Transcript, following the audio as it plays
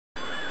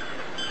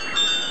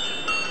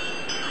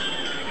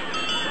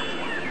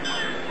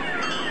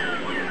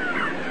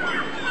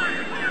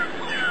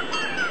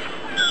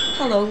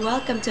Hello,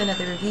 welcome to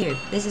another review.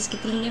 This is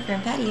Katrina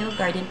from Patio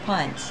Garden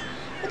Ponds.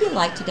 Would you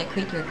like to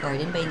decorate your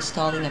garden by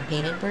installing a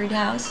painted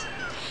birdhouse?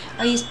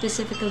 Are you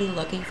specifically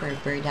looking for a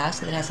birdhouse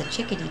that has a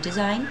chickadee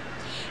design?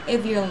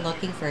 If you're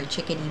looking for a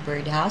chickadee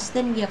birdhouse,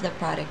 then we have the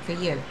product for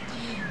you.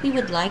 We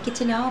would like you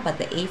to know about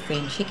the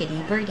A-frame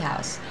chickadee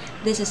birdhouse.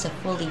 This is a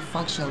fully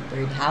functional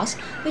birdhouse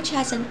which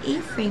has an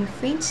A-frame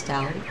frame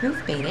style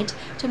roof painted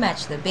to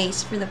match the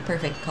base for the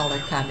perfect color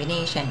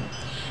combination.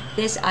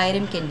 This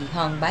item can be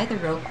hung by the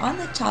rope on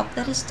the top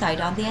that is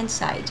tied on the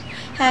inside.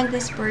 Hang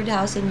this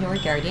birdhouse in your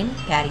garden,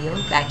 patio,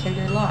 backyard,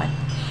 or lawn.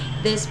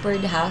 This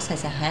birdhouse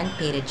has a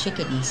hand-painted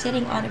chickadee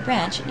sitting on a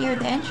branch near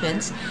the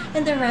entrance,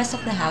 and the rest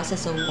of the house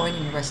has a worn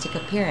and rustic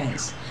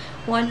appearance.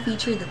 One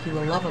feature that you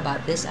will love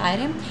about this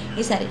item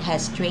is that it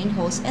has drain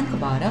holes in the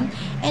bottom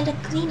and a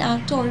clean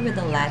out door with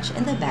a latch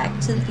in the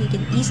back so that you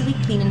can easily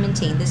clean and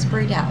maintain this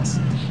birdhouse.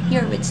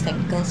 Here are its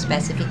technical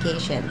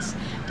specifications.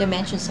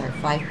 Dimensions are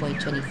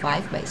 5.25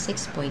 by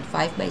 6.5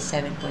 by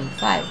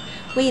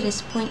 7.5. Weight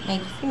is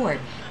 0.94.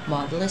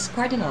 Model is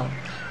cardinal.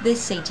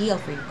 This is ideal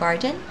for your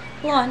garden,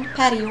 lawn,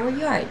 patio, or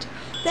yard.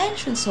 The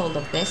entrance hole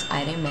of this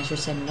item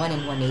measures in 1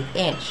 1/8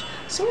 inch.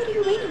 So what are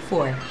you waiting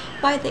for?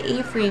 Buy the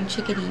A-frame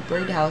chickadee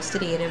birdhouse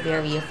today at a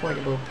very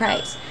affordable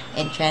price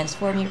and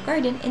transform your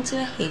garden into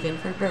a haven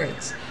for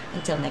birds.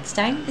 Until next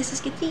time, this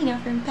is Katrina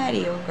from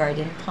Patio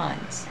Garden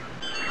Ponds.